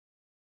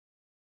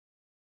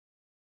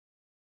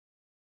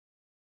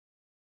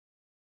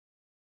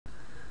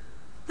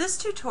This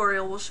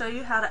tutorial will show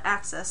you how to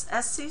access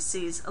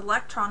SCC's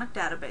electronic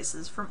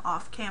databases from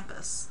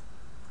off-campus.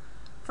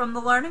 From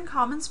the Learning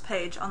Commons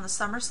page on the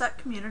Somerset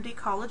Community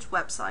College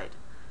website,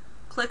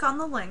 click on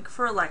the link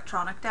for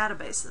electronic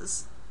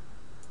databases.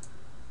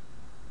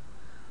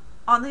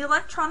 On the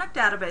electronic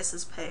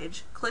databases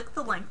page, click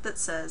the link that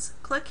says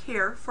 "Click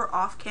here for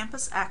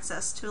off-campus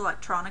access to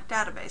electronic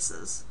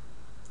databases."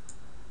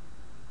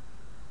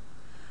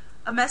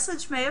 A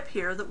message may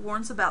appear that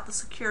warns about the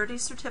security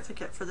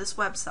certificate for this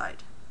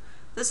website.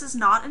 This is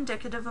not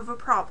indicative of a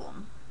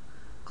problem.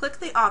 Click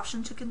the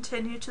option to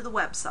continue to the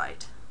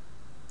website.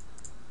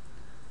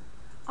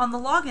 On the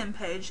login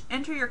page,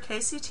 enter your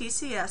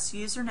KCTCS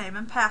username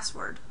and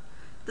password.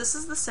 This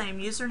is the same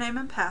username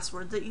and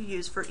password that you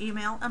use for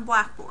email and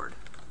Blackboard.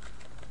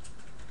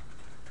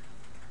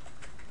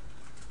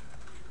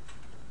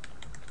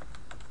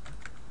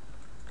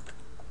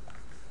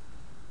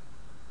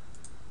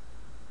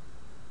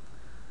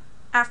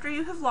 After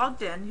you have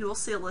logged in, you will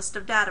see a list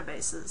of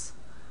databases.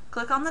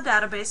 Click on the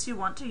database you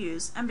want to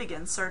use and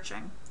begin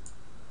searching.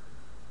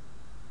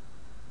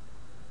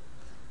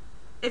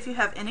 If you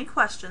have any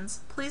questions,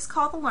 please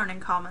call the Learning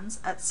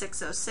Commons at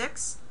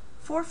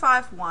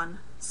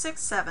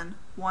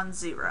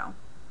 606-451-6710.